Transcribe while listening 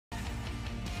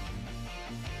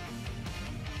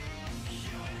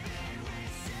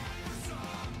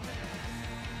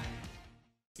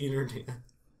Dustin or Dan?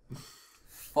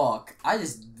 Fuck. I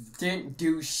just didn't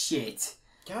do shit.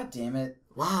 God damn it.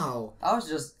 Wow. I was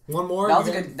just... One more? That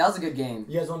was a good game.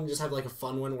 You guys want to just have like a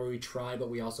fun one where we try, but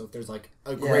we also, if there's like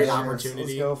a great opportunity.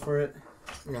 Let's go for it.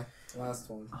 Okay. Last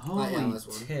one. Holy last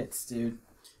one. tits, dude.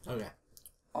 Okay.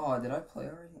 Oh, did I play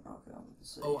already? Okay, I'm gonna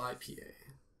say. OIPA.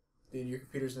 Dude, your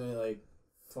computer's gonna like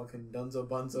fucking dunzo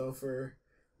bunzo for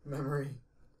memory.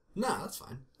 Nah, that's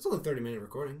fine. It's only a 30-minute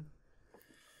recording.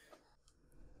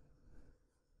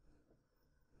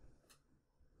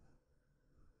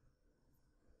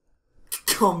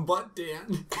 Come butt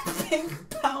Dan. Pink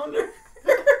Pounder.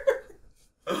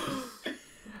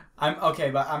 I'm okay,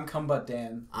 but I'm Cum Butt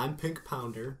Dan. I'm Pink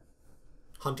Pounder.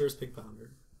 Hunter's Pink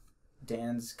Pounder.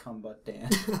 Dan's Cum Butt Dan.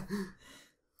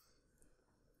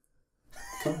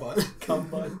 Cum butt. Cum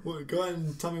Butt. Well, go ahead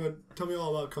and tell me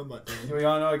all about Cum butt Dan. Do we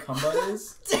all know what Cum Butt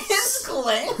is? Dan's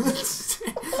glands.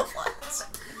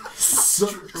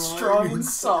 Strong and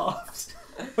soft.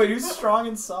 Wait, who's strong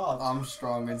and soft? I'm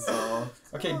strong and soft.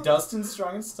 Okay, Dustin's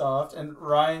strong and soft, and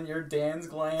Ryan, you're Dan's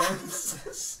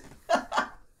glands.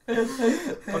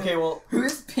 Okay, well,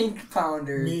 Who's Pink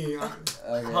Pounder? Me.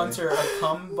 Okay. Hunter, a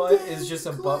cum butt is just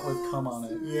a butt with cum on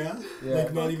it. Yeah? Yeah.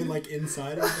 Like, not even, like,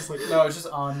 inside? It's just, like... No, it's just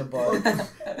on the butt.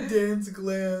 Dan's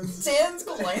glands. Dan's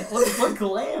glands? What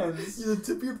glands? Yeah, the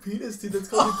tip of your penis, dude. That's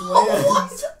called the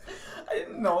glands. I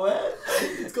didn't know that.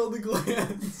 It's called the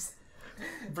glands.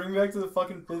 Bring me back to the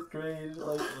fucking 5th grade,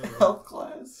 like, health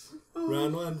class.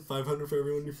 Round 1, 500 for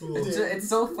everyone you fooled. It's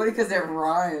so funny because it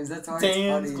rhymes. That's why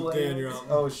Dan's it's funny. glands. Dan, you're up.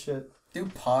 Oh, shit. Do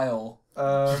pile.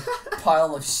 Uh,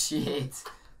 Pile of shit.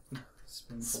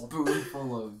 spoonful.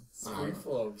 Spoonful of...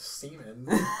 Spoonful of semen.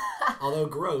 Although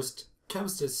grossed,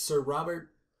 chemist Sir Robert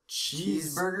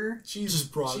Cheeseburger?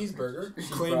 Cheeseburger.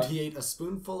 claimed he ate a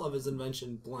spoonful of his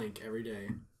invention blank every day.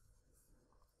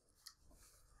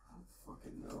 I don't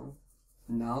fucking know.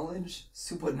 Knowledge?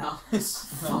 Soup of knowledge?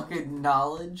 Fucking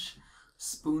knowledge?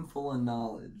 Spoonful of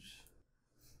knowledge.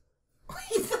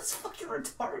 Wait, that's fucking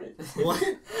retarded. What?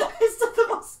 I said the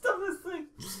most dumbest thing.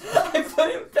 I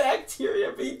put in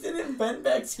bacteria, but he didn't invent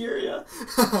bacteria.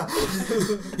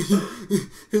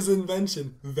 His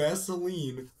invention,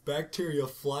 Vaseline, bacteria,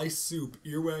 fly soup,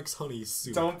 earwax honey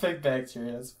soup. Don't pick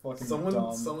bacteria, that's fucking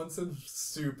dumb. Someone said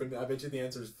soup, and I bet you the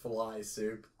answer is fly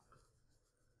soup.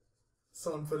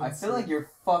 Someone put in I feel soup. like you're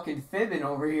fucking fibbing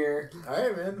over here.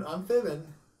 Alright, man. I'm fibbing.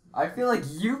 I feel like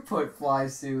you put fly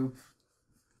soup.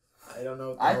 I don't know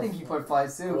what the I hell think you put fly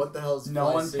soup. What the hell is No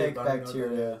fly one soup? picked I don't know what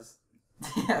bacteria. that is.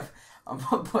 Yeah, I'm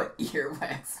gonna put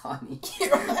earwax honey.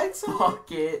 Earwax honey?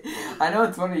 Fuck it. I know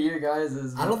it's one of your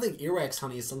guys's. I don't think earwax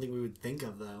honey is something we would think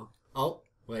of, though. Oh,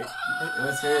 wait.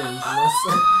 What's his?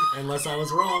 Unless I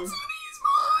was wrong.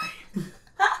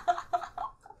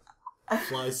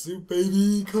 Fly soup,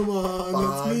 baby. Come on,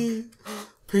 Fuck. that's me.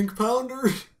 Pink Pounder.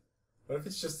 What if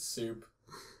it's just soup?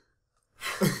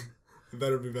 It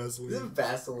better be Is it Vaseline.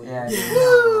 Vaseline? Yeah.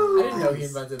 I didn't know he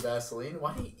invented Vaseline.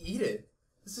 Why do you eat it?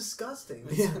 It's disgusting.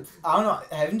 Yeah. I don't know,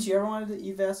 haven't you ever wanted to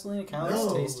eat Vaseline? It kind of No,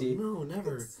 looks tasty. no,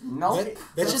 never. No.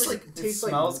 That's just like It tastes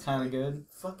smells like kind of good.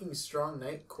 fucking strong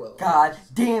NyQuil. God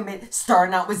damn it.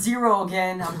 Starting out with 0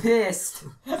 again. I'm pissed.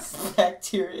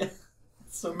 Bacteria.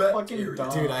 It's so fucking dumb.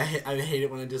 Dude, I hate it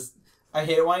when I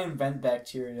hate it when I invent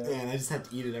bacteria. man, I just have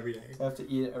to eat it every day. I have to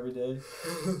eat it every day.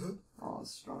 Oh,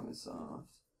 it's strong and soft.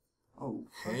 Oh,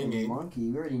 Hanging. fucking monkey.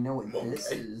 We already know what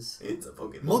this is. It's a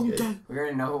fucking Monkey. We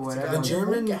already know whatever. The Monkey.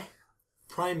 German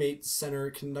Primate Center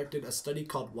conducted a study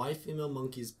called Why Female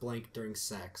Monkeys Blank During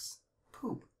Sex.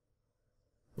 Poop.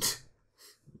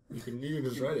 You can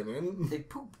just write it, man. They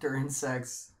poop during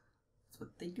sex. That's what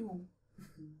they do.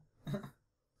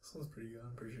 This one's pretty good.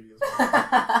 I'm pretty sure you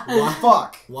guys Why,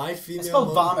 Fuck! why I female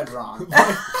spelled vomit wrong.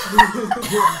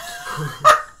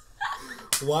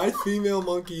 Why female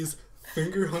monkeys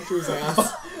finger hunter's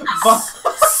ass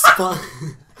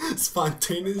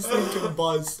spontaneously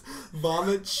combust,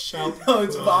 vomit, shout. No,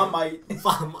 it's vomite.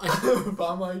 Vomite.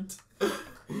 Vomite.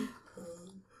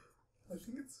 I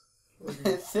think it's...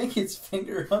 I think it's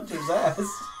Finger Hunter's ass.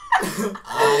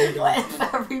 I What don't.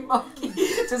 if every monkey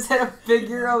just had a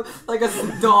figure out like a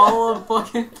doll of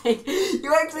fucking thing?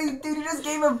 You actually, dude, you just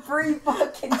gave him free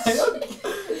fucking shit.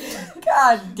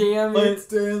 God damn it. It's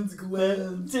Dan's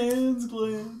gland. Dan's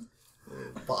gland.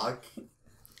 Fuck.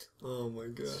 Oh my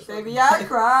god. Baby, I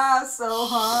cry so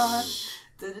hard.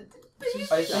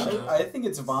 I think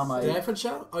it's vomite. Did I put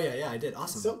shout? Oh yeah, I did. It's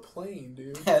Awesome. so plain,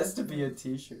 dude. It has to be a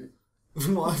t-shirt.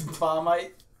 What?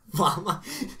 Vomite.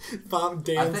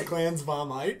 Dan's think- glands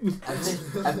vomite. I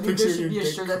think Picture there should be your a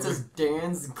dick shirt that says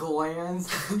Dan's Glands,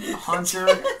 Hunter,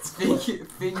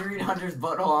 fingering Hunter's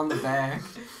butthole on the back.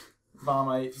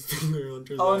 Vomite. Finger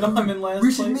hunters. Oh no, I'm in last We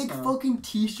place should make now. fucking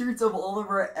t-shirts of all of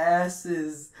our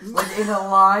asses, like in a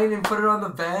line, and put it on the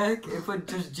back, and put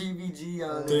just GVG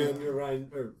on it. Dan,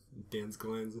 Ryan, or Dan's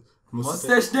glands.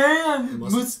 Mustache Dan!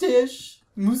 Mustache.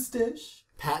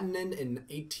 Patented in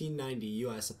 1890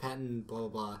 U.S. A patent, blah, blah,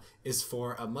 blah, is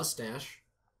for a mustache.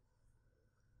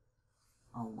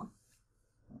 Oh, what?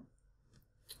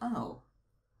 Oh.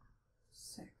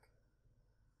 Sick.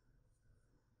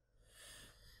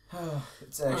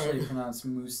 It's actually Alright. pronounced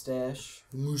mustache.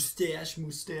 Mustache.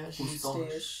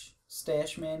 Mustache.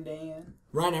 Stash man Dan.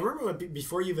 Ryan, I remember when,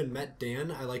 before you even met Dan,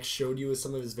 I like showed you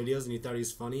some of his videos and you thought he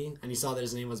was funny, and you saw that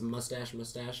his name was Mustache on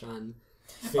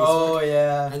Facebook. Oh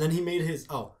yeah. And then he made his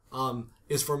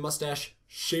is for mustache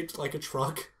shaped like a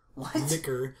truck. What?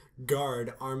 Knicker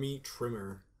guard army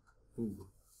trimmer. Ooh,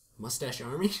 mustache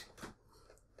army.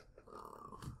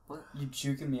 What? You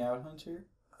juking me out, Hunter?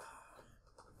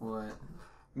 What?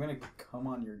 I'm gonna come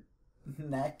on your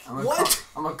neck. I'm gonna What?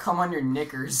 I'm gonna come on your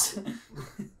knickers.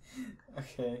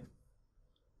 Okay.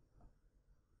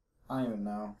 I don't even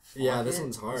know. Yeah, this it.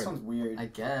 one's hard. This one's weird. I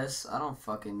guess. I don't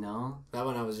fucking know. That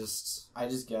one I was just I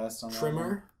just guessed on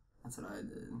trimmer. That's what I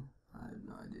did. I have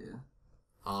no idea.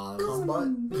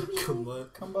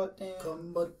 Combat Dan.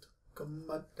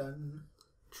 Combat done.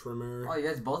 Trimmer. Oh, you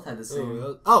guys both had the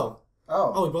same. Oh,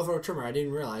 Oh. we both wrote trimmer. I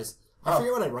didn't realize. I Oh.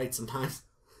 forget what I write sometimes.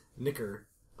 Knicker.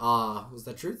 Was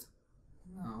that truth?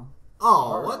 No.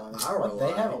 Oh, Our what? lie. Our What?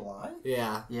 They lie. have a lie?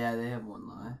 Yeah. Yeah, they have one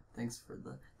lie. Thanks for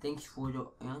the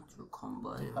answer,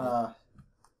 combo.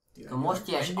 Dude, The I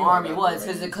mustache knew I army. got What? the Is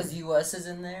right it because answer. U.S. is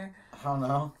in there? I don't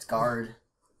know. It's guard.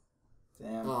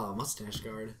 Damn. Oh, mustache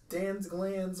guard. Dan's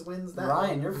glands wins that Ryan,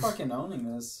 one. you're fucking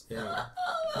owning this. Yeah.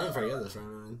 I didn't forget this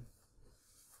Ryan.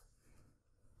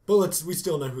 But we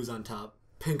still know who's on top.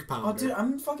 Pink Pounder. Oh, dude,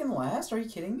 I'm fucking last. Are you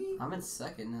kidding me? I'm in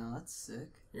second now. That's sick.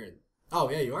 You're in. Oh,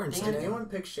 yeah, you are in Damn. Did second. anyone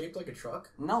pick shaped like a truck?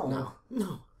 No.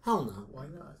 No. Hell no. Why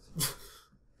not?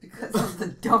 Because that's the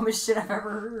dumbest shit I've ever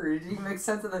heard. It didn't make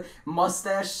sense of the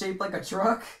mustache shaped like a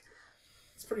truck.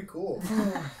 It's pretty cool.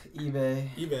 eBay.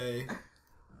 eBay.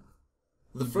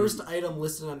 The first item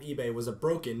listed on eBay was a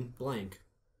broken blank.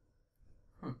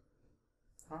 I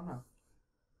don't know.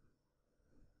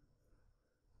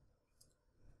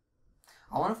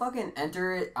 I want to fucking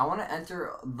enter it. I want to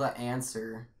enter the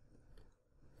answer.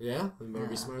 Yeah? We better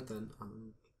be Yeah. smart then.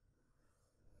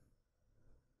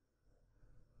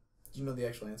 Do you know the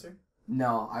actual answer?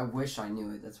 No, I wish I knew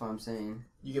it. That's what I'm saying.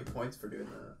 You get points for doing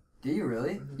that. Do you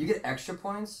really? Mhm. You get extra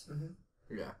points?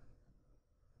 Yeah.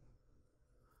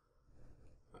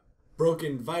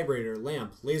 Broken vibrator,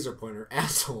 lamp, laser pointer,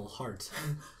 asshole, heart.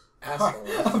 Asshole.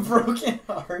 A broken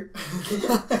heart.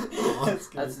 That's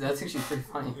good. That's actually pretty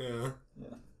funny. Yeah.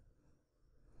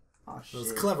 Oh It was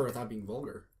shit. clever without being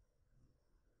vulgar.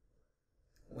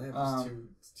 Lamp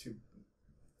is too.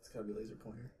 It's gotta be laser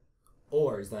pointer.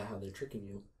 Or is that how they're tricking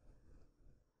you?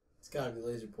 It's gotta be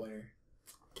laser pointer.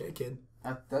 Okay, kid.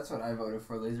 That's what I voted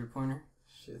for, laser pointer.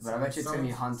 Shit. But I bet you it's gonna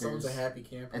be someone's hunters. a happy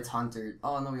camper. It's hunter.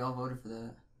 Oh no, we all voted for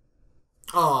that.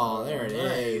 Oh, there it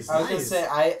Nice. is. I was gonna Nice. say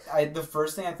I the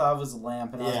first thing I thought was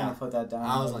lamp, and I was Yeah. gonna put that down.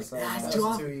 I was but like, so, that's That's too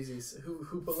off. too easy. So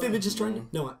who put Fibbage lamp? is trying to.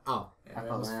 No, oh. Yeah, I I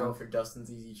put almost lamp. fell for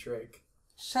Dustin's easy trick.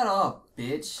 Shut up,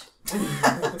 bitch.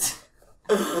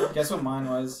 Guess what mine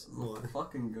was?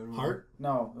 Fucking good one. Heart?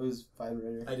 No, it was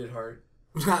vibrator. I did heart.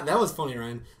 That was funny,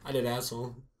 Ryan. I did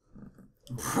asshole.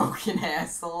 Broken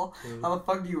asshole. How the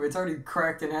fuck do you? It's already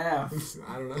cracked in half.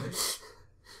 I don't know.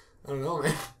 I don't know,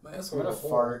 man. My I'm asshole. gonna was a hole.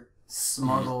 fart.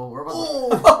 Smuggle. We're about to...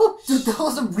 Oh, Dude, that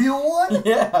was a real one?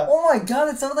 yeah. Oh my god,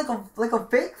 it sounded like a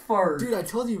fake fart. Dude, I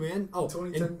told you, man. Oh,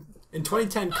 2010. in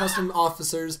 2010, custom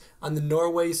officers on the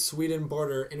Norway-Sweden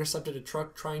border intercepted a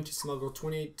truck trying to smuggle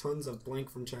 28 tons of blank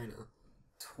from China.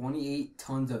 28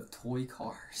 tons of toy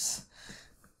cars.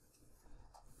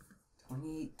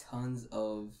 28 tons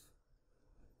of...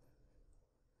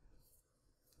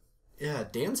 Yeah,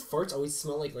 Dan's farts always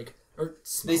smell like or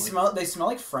They smell. They smell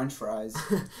like French fries.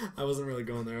 I wasn't really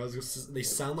going there. I was just. They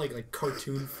sound like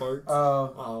cartoon farts.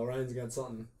 Oh, Oh, Ryan's got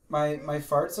something. my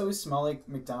farts always smell like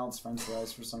McDonald's French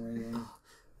fries for some reason.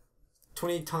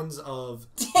 28 tons of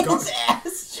Dan's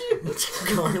ass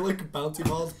juice. garlic bouncy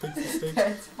balls, pixie sticks.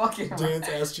 That's fucking... Dan's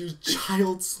ass juice,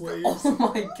 child slaves. Oh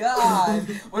my god.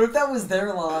 What if that was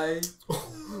their lie?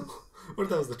 What if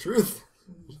that was the truth?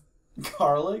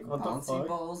 Garlic? What the Bouncy fuck?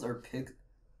 balls or pick...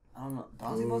 I don't know.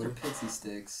 Bouncy balls or pixie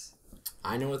sticks?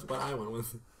 I know what I went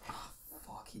with.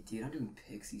 Fuck it, dude. I'm doing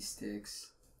pixie sticks.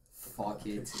 Fuck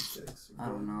it. Pixie sticks. I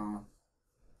don't know.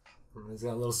 He's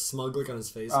got a little smug look on his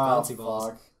face. Oh, Bouncy balls.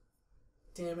 fuck.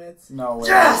 damn it. No way.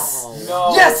 Yes!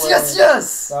 No Yes, way. yes,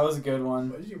 yes! That was a good one.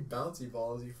 Why did you bouncy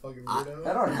balls, you fucking weirdo?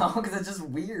 I don't know, because it's just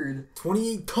weird.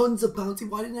 28 tons of bouncy.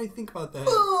 Why didn't I think about that?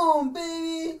 Boom,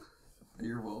 baby!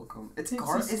 You're welcome. It's It's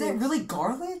garlic. just Is it really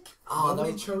garlic? Oh,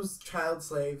 Nobody that chose child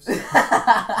slaves. no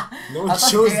I one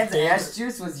thought chose Dan's Dan. ass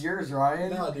juice was yours,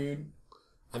 Ryan. Nah, dude.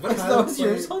 I bet That was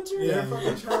yours, Hunter? Yeah, Yeah.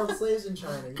 fucking child slaves in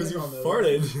China. Because you guys all know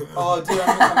farted. Oh, dude,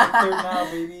 I'm in third now,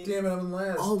 baby. that. Damn it, I'm in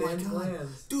last. Oh my Dan's God.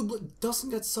 glands. Dude, look, Dustin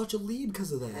got such a lead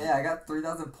because of that. Yeah, I got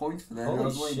 3,000 points for that. and I Holy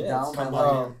was only shit. down by Come like.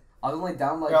 on. I was only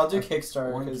down like. Here, I'll do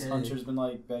Kickstarter 1K. because Hunter's been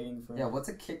like begging for. Yeah, what's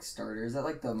a Kickstarter? Is that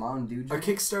like the Mountain Dew Our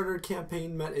drink? Kickstarter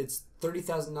campaign met its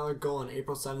 $30,000 goal on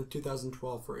April 7th,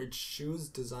 2012 for its shoes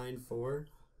designed for...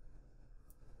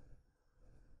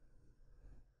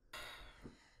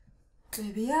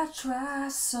 Baby, I try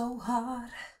so hard.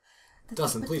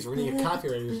 Dustin, please, we're gonna get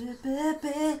copyrighted.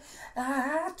 Baby,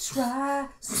 I try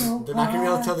so hard. They're not gonna be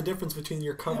able to tell the difference between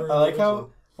your cover and I like the how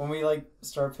original. when we like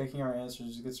start picking our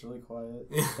answers, it gets really quiet.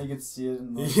 Yeah. You can see it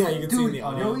in the Yeah, you can see Dude, the you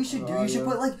audio. know what you should do? You should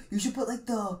Audio. put like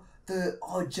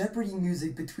the Jeopardy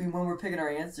music between when we're picking our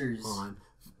answers. Hold on.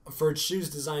 For its shoes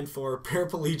designed for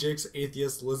paraplegics,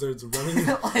 atheists, lizards, running,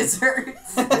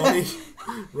 Lizards.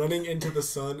 running into the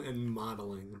sun, and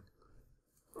modeling.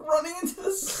 running into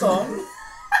the sun.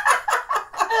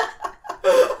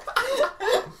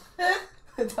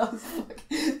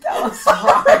 That was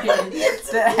Ryan.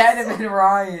 That had to been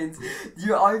Ryan's.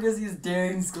 All you're gonna see is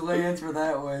Dan's glance for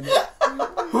that one.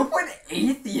 Who put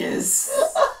atheists?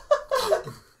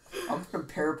 I'm putting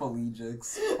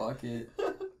paraplegics. Fuck it.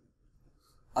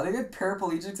 I think that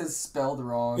paraplegics is spelled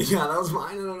wrong. Yeah, that was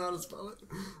mine. I don't know how to spell it.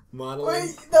 Modeling.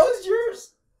 Wait, that was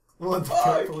yours. What, the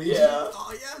Fuck, paraplegic? yeah.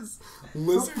 Oh, yes.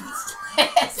 Lizards.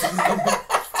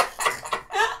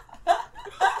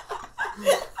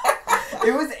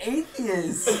 It was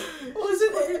atheists. Was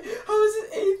it? How is it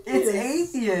atheist? It's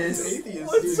atheists. It's atheists,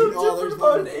 What's dude. so Oh, different there's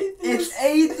about an one. atheist? It's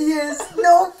atheists.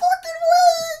 No fucking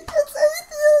way. It's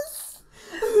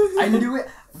atheists. I knew it.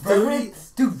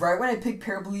 Right when I picked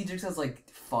paraplegics, I was like,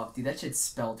 fuck, dude, that shit's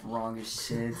spelled wrong as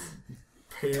shit.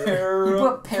 You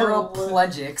put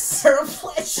paraplegics.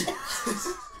 Paraplegics.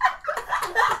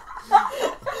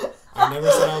 I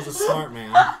never said I was a smart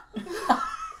man.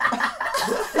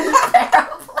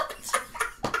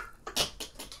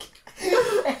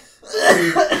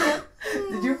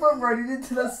 Did you put running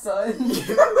into the sun? Running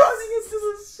into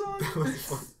the sun. That was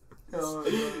fun. Oh,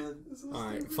 man.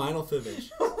 Alright, final Fibbage.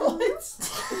 What?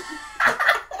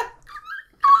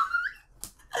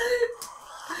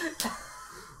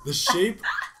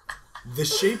 The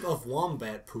shape of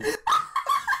wombat poop. Jesus.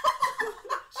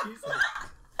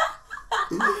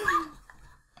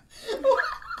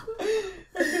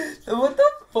 What the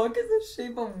fuck is the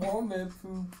shape of wombat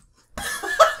poop?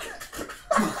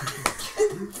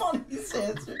 Funniest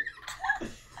answer.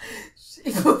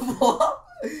 Shape of what?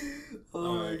 Oh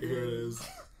Alright, here it is.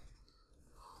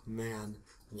 Man.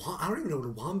 I don't even know what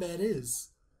a wombat is.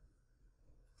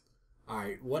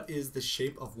 Alright, what is the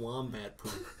shape of wombat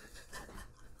poop?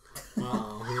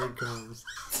 Uh-oh, here it comes.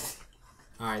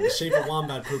 Alright, the shape of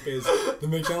wombat poop is the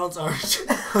McDonald's arch.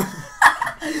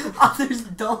 Oh, there's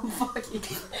dumb fucking.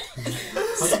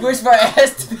 Squish my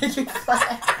ass to make it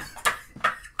flat.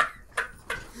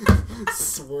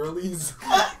 Swirlies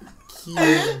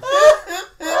cube.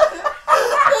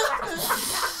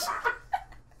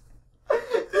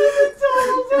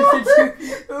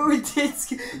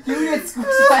 You did squish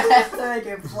my ass to make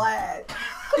it flat.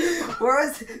 Where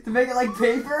was to make it like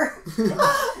paper?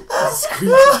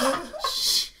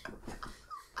 Shh.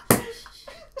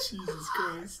 Jesus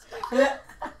Christ.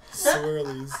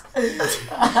 Swirlies.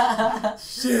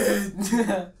 Shit!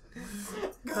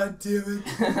 God damn it.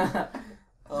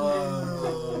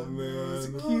 Oh, man. It's a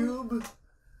cube.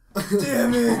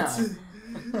 Damn it!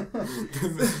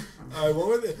 Alright, what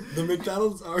were the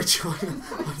McDonald's arch on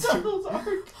McDonald's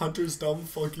arch. Hunter's dumb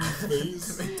fucking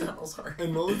face? McDonald's heart.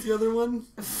 And what was the other one?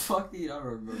 Fuck me, I don't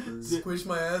remember. Squish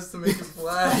my ass to make it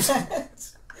flat.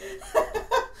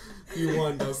 You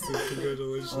won, Dustin.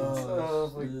 Congratulations.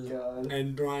 Oh my god.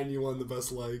 And Ryan, you won the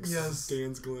best likes. Yes.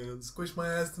 Dan's glands. Squish my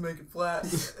ass to make it flat.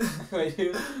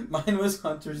 Wait, mine was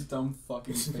Hunter's dumb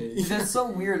fucking face. That's so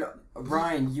weird.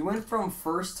 Ryan, you went from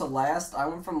first to last. I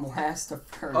went from last to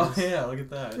first. Oh yeah, look at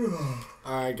that.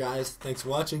 Alright, guys. Thanks for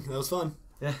watching. That was fun.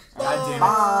 Yeah. God damn it.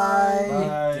 Bye.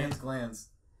 Bye. Dan's glands.